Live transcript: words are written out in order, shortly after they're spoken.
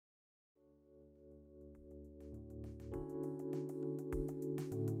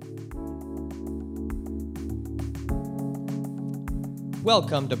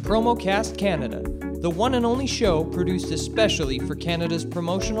Welcome to PromoCast Canada, the one and only show produced especially for Canada's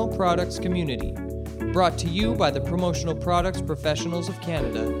promotional products community. Brought to you by the Promotional Products Professionals of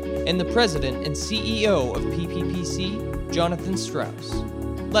Canada and the President and CEO of PPPC, Jonathan Strauss.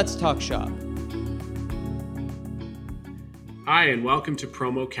 Let's talk shop. Hi, and welcome to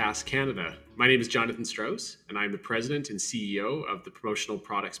PromoCast Canada. My name is Jonathan Strauss, and I'm the President and CEO of the Promotional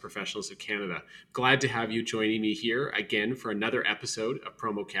Products Professionals of Canada. Glad to have you joining me here again for another episode of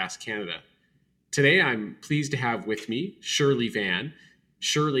PromoCast Canada. Today, I'm pleased to have with me Shirley Van.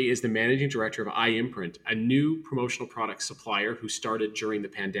 Shirley is the Managing Director of iImprint, a new promotional product supplier who started during the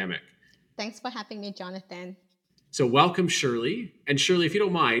pandemic. Thanks for having me, Jonathan. So welcome, Shirley. And Shirley, if you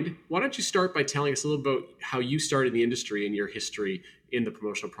don't mind, why don't you start by telling us a little about how you started in the industry and your history in the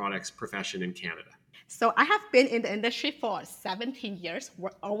promotional products profession in Canada? So I have been in the industry for 17 years.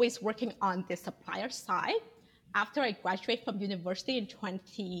 We're always working on the supplier side. After I graduated from university in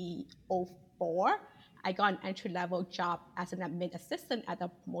 2004, I got an entry-level job as an admin assistant at a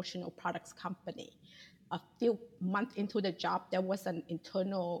promotional products company. A few months into the job, there was an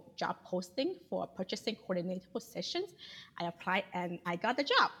internal job posting for purchasing coordinator positions. I applied and I got the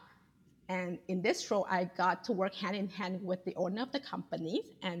job. And in this role, I got to work hand in hand with the owner of the company.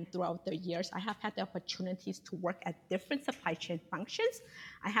 And throughout the years, I have had the opportunities to work at different supply chain functions.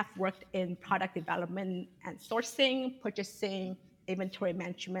 I have worked in product development and sourcing, purchasing, inventory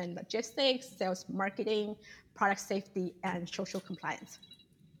management, logistics, sales, marketing, product safety, and social compliance.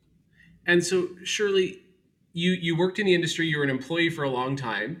 And so, Shirley, you worked in the industry. You were an employee for a long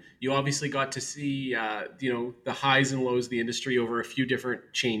time. You obviously got to see, the highs and lows of the industry over a few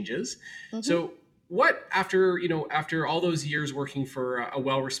different changes. Mm-hmm. So, what after all those years working for a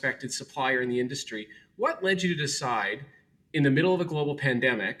well-respected supplier in the industry, what led you to decide, in the middle of a global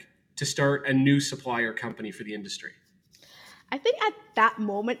pandemic, to start a new supplier company for the industry? I think at that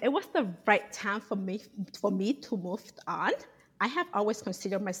moment, it was the right time for me to move on. I have always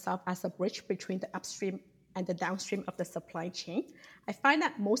considered myself as a bridge between the upstream and the downstream of the supply chain. I find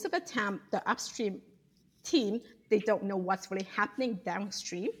that most of the time, the upstream team, they don't know what's really happening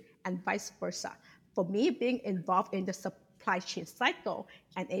downstream and vice versa. For me, being involved in the supply chain cycle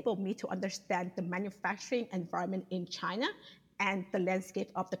enabled me to understand the manufacturing environment in China and the landscape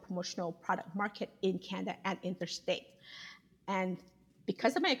of the promotional product market in Canada and interstate. And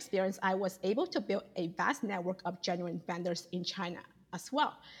because of my experience, I was able to build a vast network of genuine vendors in China as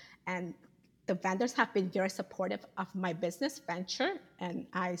well. And the vendors have been very supportive of my business venture, and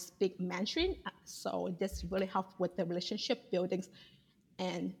I speak Mandarin, so this really helped with the relationship buildings.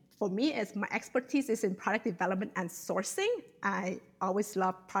 And for me, as my expertise is in product development and sourcing, I always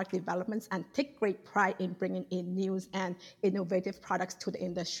love product developments and take great pride in bringing in new and innovative products to the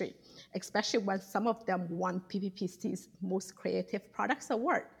industry, especially when some of them won PPPC's Most Creative Products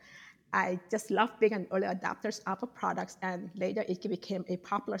Award. I just love being an early adopter of products, and later it became a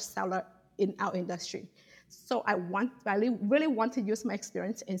popular seller in our industry. So I really want to use my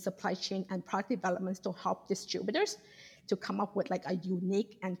experience in supply chain and product development to help distributors to come up with like a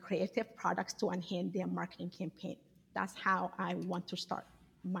unique and creative products to enhance their marketing campaign. That's how I want to start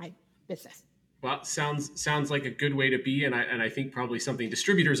my business. Well, sounds like a good way to be, and I think probably something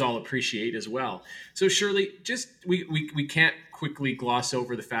distributors all appreciate as well. So Shirley, we can't quickly gloss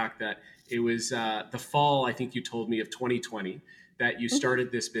over the fact that it was the fall, I think you told me, of 2020 that you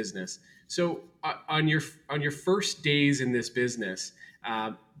started this business. So on your first days in this business,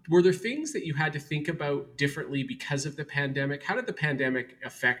 were there things that you had to think about differently because of the pandemic? How did the pandemic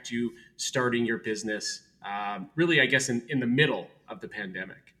affect you starting your business, really, I guess, in the middle of the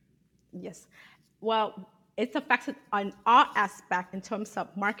pandemic? Yes. Well, it's affected on all aspects in terms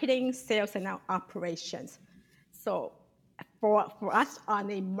of marketing, sales, and our operations. So for us on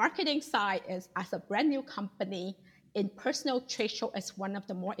the marketing side, is as a brand new company, in-person trade show is one of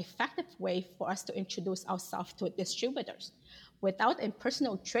the more effective ways for us to introduce ourselves to distributors. Without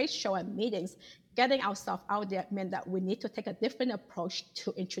in-person trade show and meetings, getting ourselves out there meant that we need to take a different approach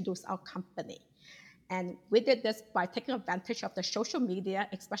to introduce our company. And we did this by taking advantage of the social media,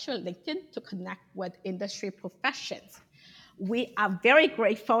 especially LinkedIn, to connect with industry professions. We are very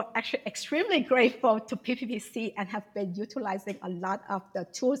grateful, actually extremely grateful to PPPC, and have been utilizing a lot of the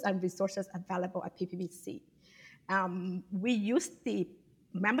tools and resources available at PPPC. We use the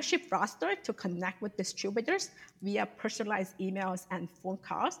membership roster to connect with distributors via personalized emails and phone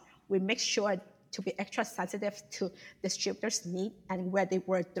calls. We make sure to be extra sensitive to distributors' needs and where they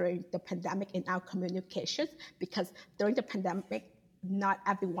were during the pandemic in our communications, because during the pandemic, not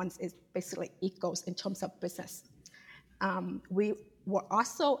everyone is basically equals in terms of business. We were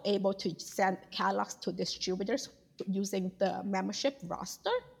also able to send catalogs to distributors using the membership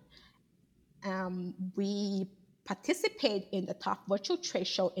roster. We participate in the top virtual trade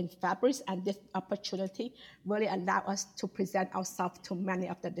show in February, and this opportunity really allowed us to present ourselves to many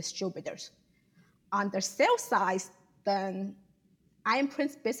of the distributors. On the sales side, then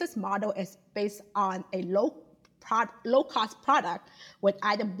Print's business model is based on a low-cost product, with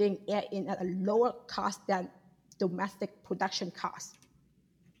items being aired in at a lower cost than domestic production costs.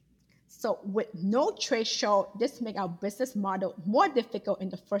 So with no trade show, this makes our business model more difficult in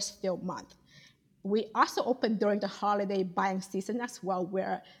the first few months. We also opened during the holiday buying season as well,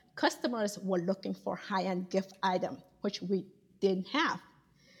 where customers were looking for high-end gift items, which we didn't have.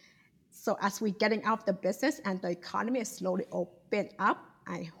 So as we're getting out of the business and the economy is slowly open up,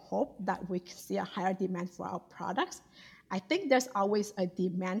 I hope that we can see a higher demand for our products. I think there's always a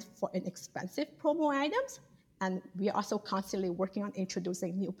demand for inexpensive promo items, and we are also constantly working on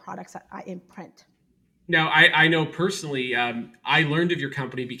introducing new products at Print. Now, I know personally, I learned of your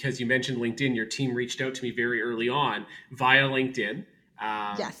company because you mentioned LinkedIn. Your team reached out to me very early on via LinkedIn.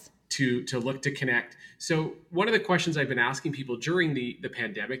 Yes. To look to connect. So one of the questions I've been asking people during the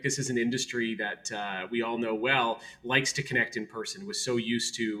pandemic, this is an industry that we all know well, likes to connect in person, was so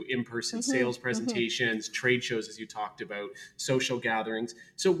used to in-person sales presentations, trade shows, as you talked about, social gatherings.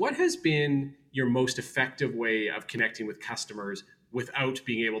 So what has been your most effective way of connecting with customers without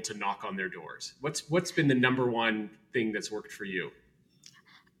being able to knock on their doors? What's been the number one thing that's worked for you?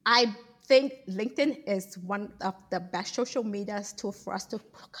 I think LinkedIn is one of the best social media tools for us to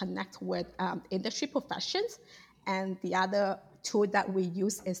connect with industry professions. And the other tool that we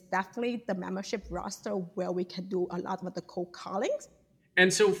use is definitely the membership roster, where we can do a lot of the cold callings.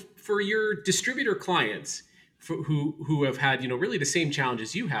 And so for your distributor clients who have had, really the same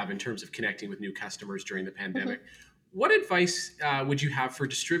challenges you have in terms of connecting with new customers during the pandemic, what advice would you have for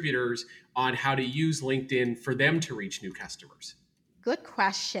distributors on how to use LinkedIn for them to reach new customers? Good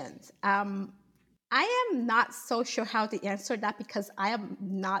questions. I am not so sure how to answer that because I am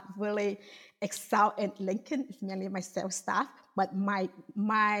not really excel in LinkedIn. It's mainly my sales staff. But my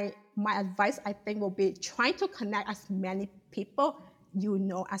advice, I think, will be trying to connect as many people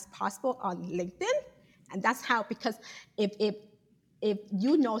as possible on LinkedIn. And that's how, because if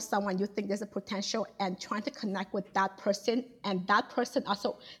you know someone, you think there's a potential, and trying to connect with that person, and that person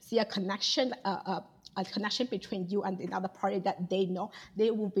also see a connection between you and another party that they know,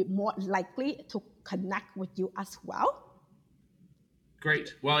 they will be more likely to connect with you as well.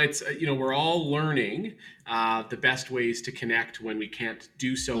 Great. Well, it's, we're all learning the best ways to connect when we can't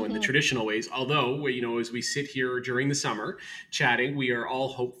do so in the traditional ways. Although, as we sit here during the summer chatting, we are all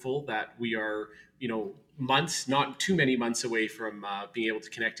hopeful that we are, months, not too many months away from being able to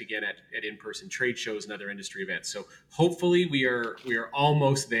connect again at in-person trade shows and other industry events. So hopefully we are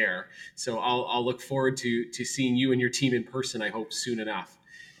almost there. So I'll look forward to seeing you and your team in person, I hope, soon enough.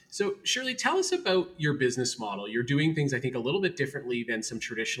 So Shirley, tell us about your business model. You're doing things, I think, a little bit differently than some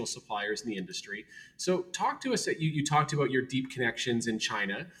traditional suppliers in the industry. So talk to us. You talked about your deep connections in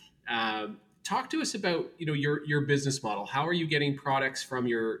China. Talk to us about your business model. How are you getting products from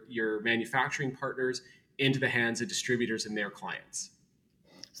your manufacturing partners into the hands of distributors and their clients?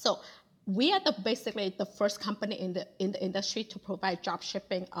 So we are basically the first company in the industry to provide drop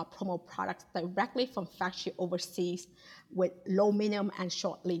shipping promo products directly from factory overseas with low minimum and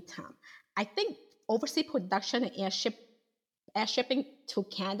short lead time. I think overseas production and air shipping to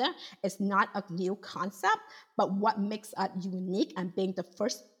Canada is not a new concept, but what makes us unique and being the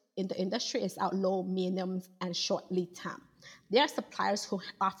first in the industry is our low minimum and short lead time. There are suppliers who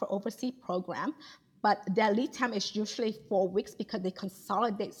offer overseas program, but their lead time is usually 4 weeks because they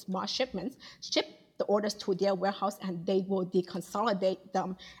consolidate small shipments, ship the orders to their warehouse, and they will deconsolidate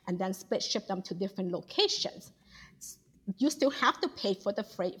them and then split ship them to different locations. You still have to pay for the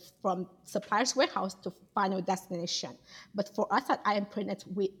freight from supplier's warehouse to final destination. But for us at Print,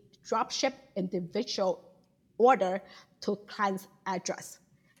 we drop ship individual order to client's address.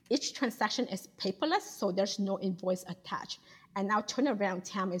 Each transaction is paperless, so there's no invoice attached. And our turnaround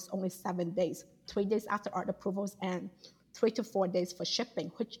time is only 7 days, 3 days after order approvals and 3 to 4 days for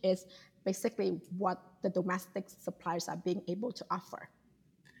shipping, which is basically what the domestic suppliers are being able to offer.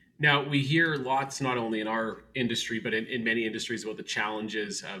 Now, we hear lots, not only in our industry, but in many industries, about the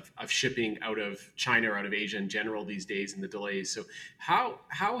challenges of shipping out of China or out of Asia in general these days and the delays. So how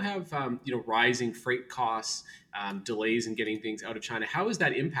have rising freight costs, delays in getting things out of China, how has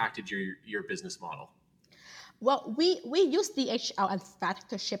that impacted your business model? Well, we use DHL and FedEx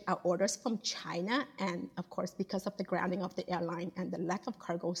to ship our orders from China. And of course, because of the grounding of the airline and the lack of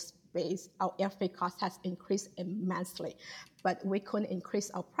cargo space, our air freight cost has increased immensely. But we couldn't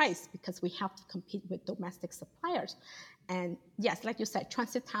increase our price because we have to compete with domestic suppliers. And yes, like you said,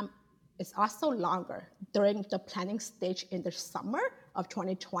 transit time is also longer. During the planning stage in the summer of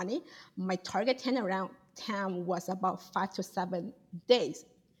 2020, my target turnaround time was about 5 to 7 days.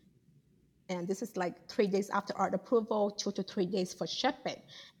 And this is like 3 days after order approval, 2 to 3 days for shipping.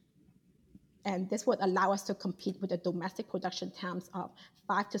 And this would allow us to compete with the domestic production times of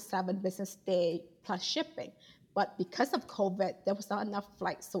 5 to 7 business day plus shipping. But because of COVID, there was not enough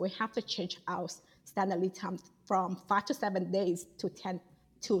flights, so we have to change our standard lead time from 5 to 7 days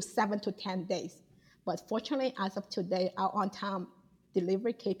to 7 to 10 days. But fortunately, as of today, our on-time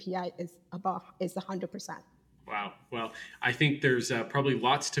delivery KPI is 100%. Wow. Well, I think there's probably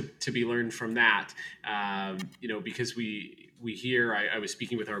lots to be learned from that, because we hear, I was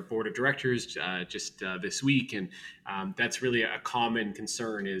speaking with our board of directors just this week, and that's really a common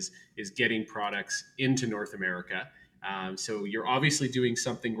concern is getting products into North America. So you're obviously doing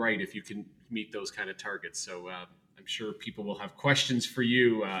something right if you can meet those kind of targets. So I'm sure people will have questions for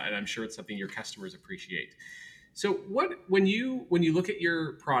you, and I'm sure it's something your customers appreciate. So when you look at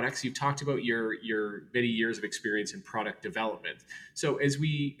your products, you've talked about your many years of experience in product development. So as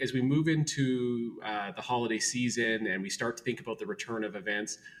we move into the holiday season and we start to think about the return of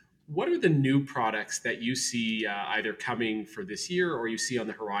events, what are the new products that you see either coming for this year or you see on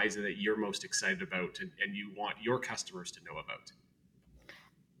the horizon that you're most excited about and you want your customers to know about?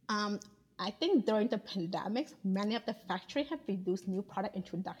 I think during the pandemic, many of the factories have reduced new product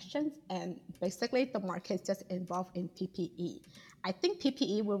introductions, and basically the market is just involved in PPE. I think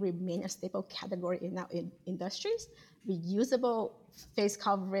PPE will remain a staple category in our industries. Reusable face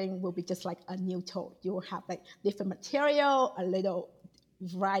covering will be just like a new tool. You will have like different material, a little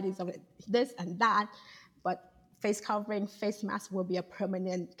varieties of this and that, but face covering, face mask will be a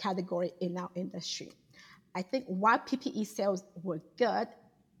permanent category in our industry. I think while PPE sales were good,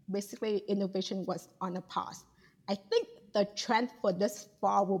 basically innovation was on a pause. I think the trend for this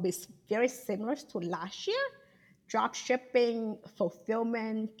fall will be very similar to last year. Drop shipping,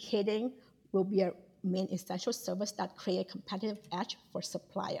 fulfillment, kitting will be a main essential service that create a competitive edge for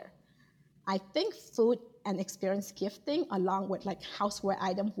supplier. I think food and experience gifting along with like houseware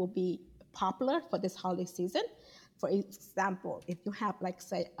items will be popular for this holiday season. For example, if you have like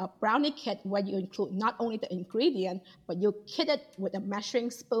say a brownie kit where you include not only the ingredient, but you kit it with a measuring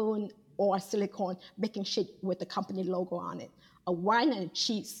spoon or a silicone baking sheet with the company logo on it. A wine and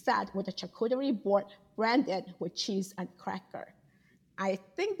cheese set with a charcuterie board branded with cheese and cracker. I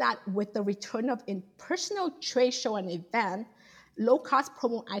think that with the return of in-person trade show and event, low-cost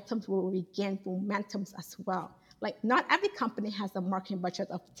promo items will regain momentum as well. Like not every company has a marketing budget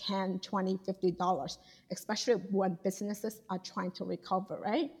of $10, $20, $50, especially when businesses are trying to recover,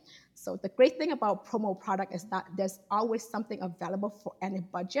 right? So the great thing about promo product is that there's always something available for any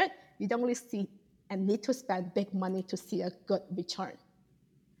budget. You don't really see and need to spend big money to see a good return.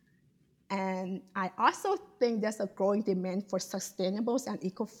 And I also think there's a growing demand for sustainable and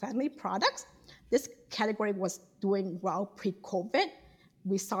eco-friendly products. This category was doing well pre-COVID.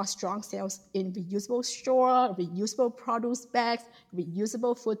 We saw strong sales in reusable straw, reusable produce bags,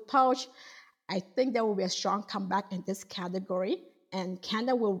 reusable food pouch. I think there will be a strong comeback in this category, and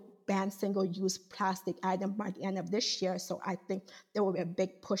Canada will ban single-use plastic items by the end of this year. So I think there will be a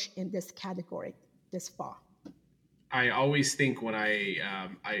big push in this category this fall. I always think when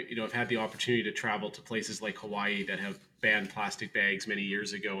I've had the opportunity to travel to places like Hawaii that have banned plastic bags many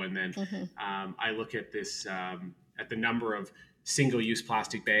years ago, and then I look at this at the number of single-use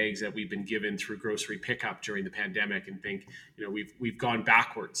plastic bags that we've been given through grocery pickup during the pandemic, and think we've gone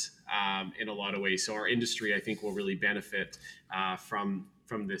backwards in a lot of ways. So our industry, I think, will really benefit from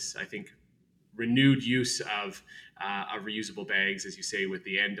this. I think renewed use of reusable bags, as you say, with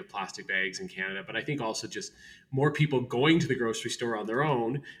the end of plastic bags in Canada. But I think also just more people going to the grocery store on their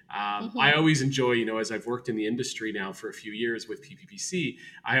own. I always enjoy, as I've worked in the industry now for a few years with PPPC,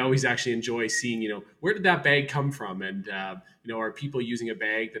 I always actually enjoy seeing, where did that bag come from? And, are people using a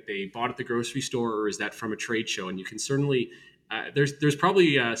bag that they bought at the grocery store, or is that from a trade show? And you can certainly, there's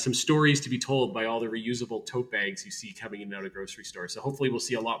probably some stories to be told by all the reusable tote bags you see coming in and out of grocery stores. So hopefully we'll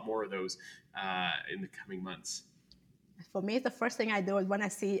see a lot more of those in the coming months. For me, the first thing I do is when I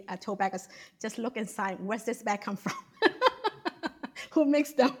see a tote bag is just look inside. Where's this bag come from? Who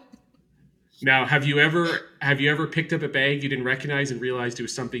makes them? Now, have you ever picked up a bag you didn't recognize and realized it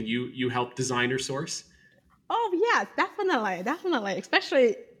was something you helped design or source? Oh yeah, definitely.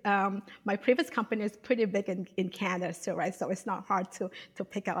 Especially my previous company is pretty big in Canada, so right, so it's not hard to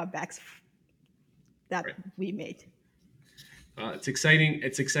pick out our bags that Right. we made. It's exciting.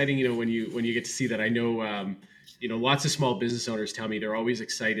 It's exciting, when you get to see that. I know, lots of small business owners tell me they're always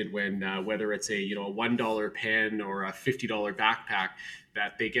excited when whether it's a $1 pen or a $50 backpack,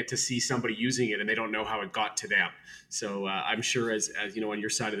 that they get to see somebody using it and they don't know how it got to them. So I'm sure as on your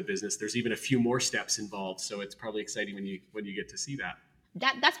side of the business, there's even a few more steps involved. So it's probably exciting when you get to see that.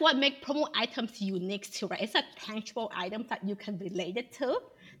 That's what makes promo items unique too, right? It's a tangible item that you can relate it to.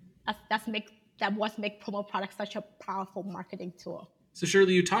 That what make promo products such a powerful marketing tool. So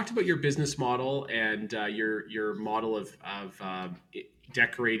Shirley, you talked about your business model and your model of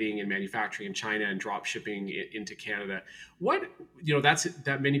decorating and manufacturing in China and drop shipping into Canada. What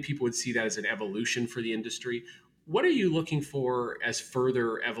that many people would see that as an evolution for the industry. What are you looking for as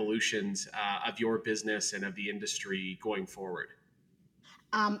further evolutions of your business and of the industry going forward?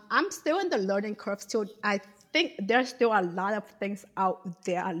 I'm still in the learning curve still. I think there's still a lot of things out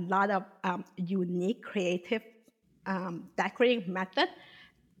there, a lot of unique, creative decorating method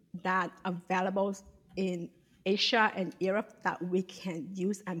that are available in Asia and Europe that we can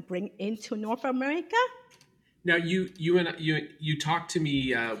use and bring into North America. Now, you talked to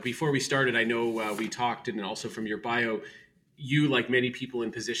me before we started. I know we talked, and also from your bio, you, like many people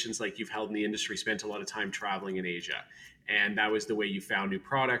in positions like you've held in the industry, spent a lot of time traveling in Asia, and that was the way you found new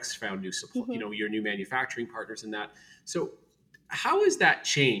products, found new supply, your new manufacturing partners, and that. So, how has that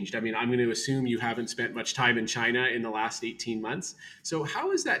changed? I mean, I'm going to assume you haven't spent much time in China in the last 18 months. So,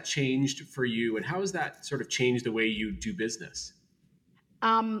 how has that changed for you, and how has that sort of changed the way you do business?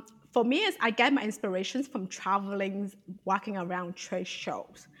 For me, I get my inspirations from traveling, walking around trade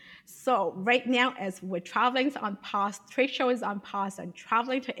shows. So right now, as we're traveling on pause, trade show is on pause, and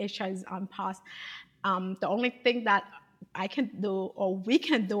traveling to Asia is on pause. The only thing that I can do or we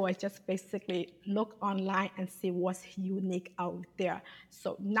can do is just basically look online and see what's unique out there.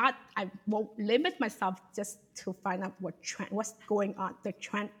 So I won't limit myself just to find out what's going on, the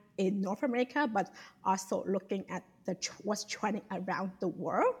trend in North America, but also looking at what's trending around the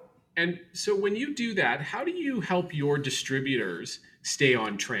world. And so when you do that, how do you help your distributors stay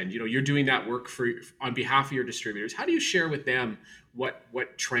on trend? You're doing that work on behalf of your distributors. How do you share with them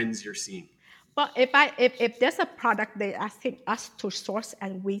what trends you're seeing? Well, if there's a product they're asking us to source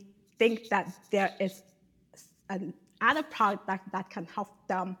and we think that there is another product that can help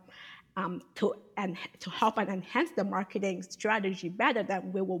them to help and enhance the marketing strategy better,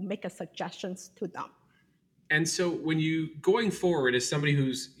 then we will make suggestions to them. And so when going forward, as somebody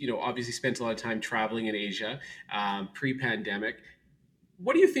who's, obviously spent a lot of time traveling in Asia, pre-pandemic,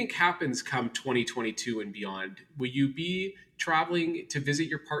 what do you think happens come 2022 and beyond? Will you be traveling to visit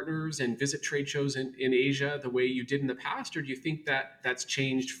your partners and visit trade shows in Asia the way you did in the past? Or do you think that that's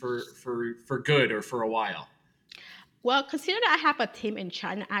changed for good or for a while? Well, considering I have a team in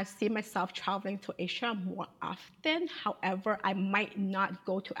China, I see myself traveling to Asia more often. However, I might not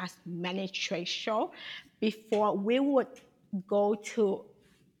go to as many trade shows. Before, we would go to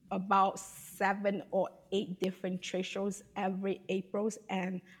about 7 or 8 different trade shows every April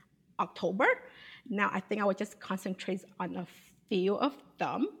and October. Now, I think I would just concentrate on a few of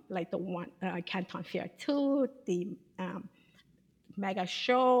them, like the one Canton Fair 2, the Mega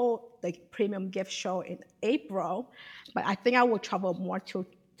Show, the Premium Gift Show in April. But I think I will travel more to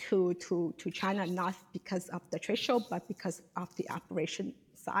China, not because of the trade show, but because of the operation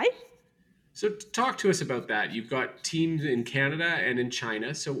side. So talk to us about that. You've got teams in Canada and in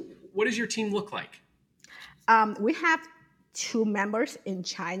China. So what does your team look like? We have 2 members in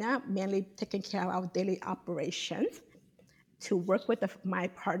China, mainly taking care of our daily operations, to work with my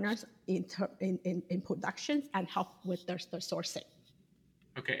partners in production and help with their sourcing.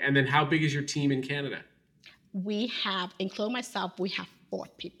 Okay, and then how big is your team in Canada? We have, including myself, we have 4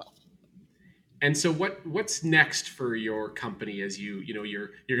 people. And so what's next for your company as you're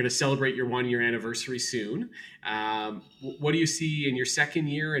going to celebrate your 1-year anniversary soon? What do you see in your second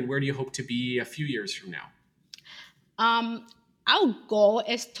year, and where do you hope to be a few years from now? Our goal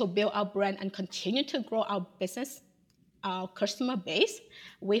is to build our brand and continue to grow our business, our customer base.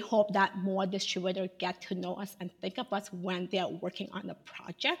 We hope that more distributors get to know us and think of us when they are working on the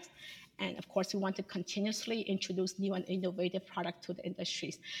project. And of course, we want to continuously introduce new and innovative products to the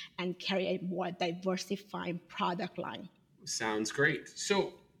industries and carry a more diversified product line. Sounds great.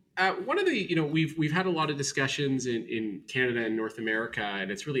 So one of the, we've had a lot of discussions in Canada and North America,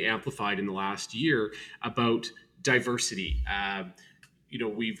 and it's really amplified in the last year about diversity.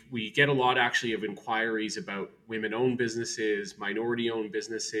 We get a lot actually of inquiries about women-owned businesses, minority-owned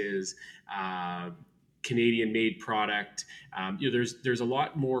businesses, Canadian-made product. There's a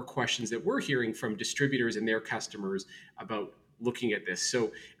lot more questions that we're hearing from distributors and their customers about looking at this.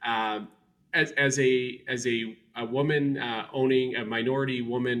 So, as a woman owning a minority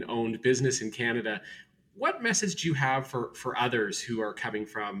woman-owned business in Canada, what message do you have for others who are coming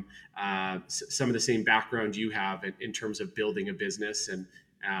from some of the same background you have in terms of building a business and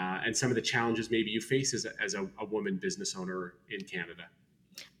some of the challenges maybe you face as a woman business owner in Canada?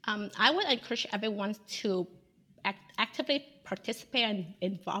 I would encourage everyone to actively participate and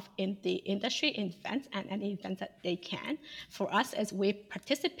involve in the industry events and any events that they can. For us, as we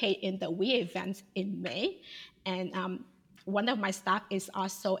participate in the WE events in May, and one of my staff is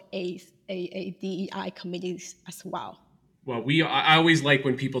also a DEI committee as well. Well, I always like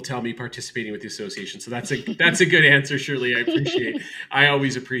when people tell me participating with the association. So that's a good answer, Shirley. I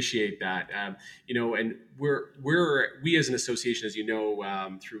always appreciate that. And we as an association, as you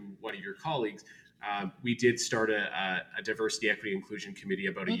know, through one of your colleagues, we did start a diversity, equity, inclusion committee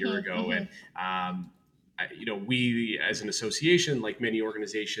about a year ago. And, we as an association, like many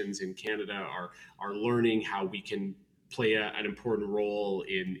organizations in Canada, are learning how we can play an important role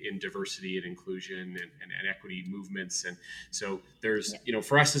in diversity and inclusion and equity movements. And so there's,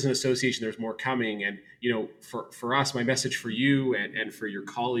 for us as an association, there's more coming. And, for us, my message for you and for your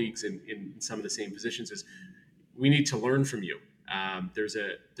colleagues in some of the same positions is we need to learn from you. There's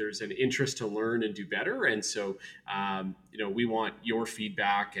an interest to learn and do better. And so, we want your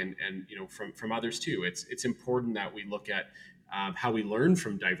feedback and from others too. It's important that we look at how we learn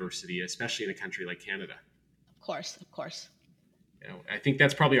from diversity, especially in a country like Canada. Of course. I think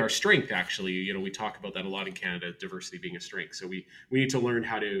that's probably our strength, actually. We talk about that a lot in Canada, diversity being a strength. So we need to learn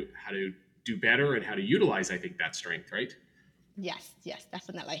how to do better and how to utilize, I think, that strength, right? Yes,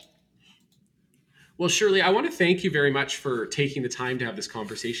 definitely. Well, Shirley, I want to thank you very much for taking the time to have this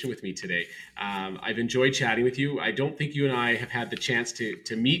conversation with me today. I've enjoyed chatting with you. I don't think you and I have had the chance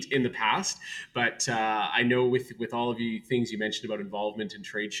to meet in the past, but I know with all of you things you mentioned about involvement in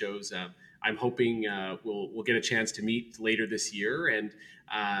trade shows, I'm hoping we'll get a chance to meet later this year, and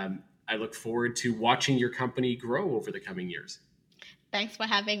I look forward to watching your company grow over the coming years. Thanks for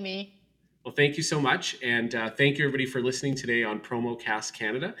having me. Well, thank you so much, and thank you everybody for listening today on PromoCast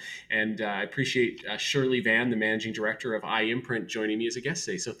Canada, and I appreciate Shirley Van, the Managing Director of iImprint, joining me as a guest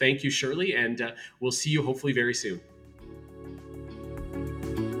today. So thank you, Shirley, and we'll see you hopefully very soon.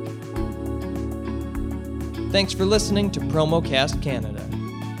 Thanks for listening to PromoCast Canada.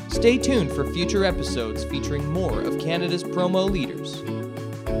 Stay tuned for future episodes featuring more of Canada's promo leaders.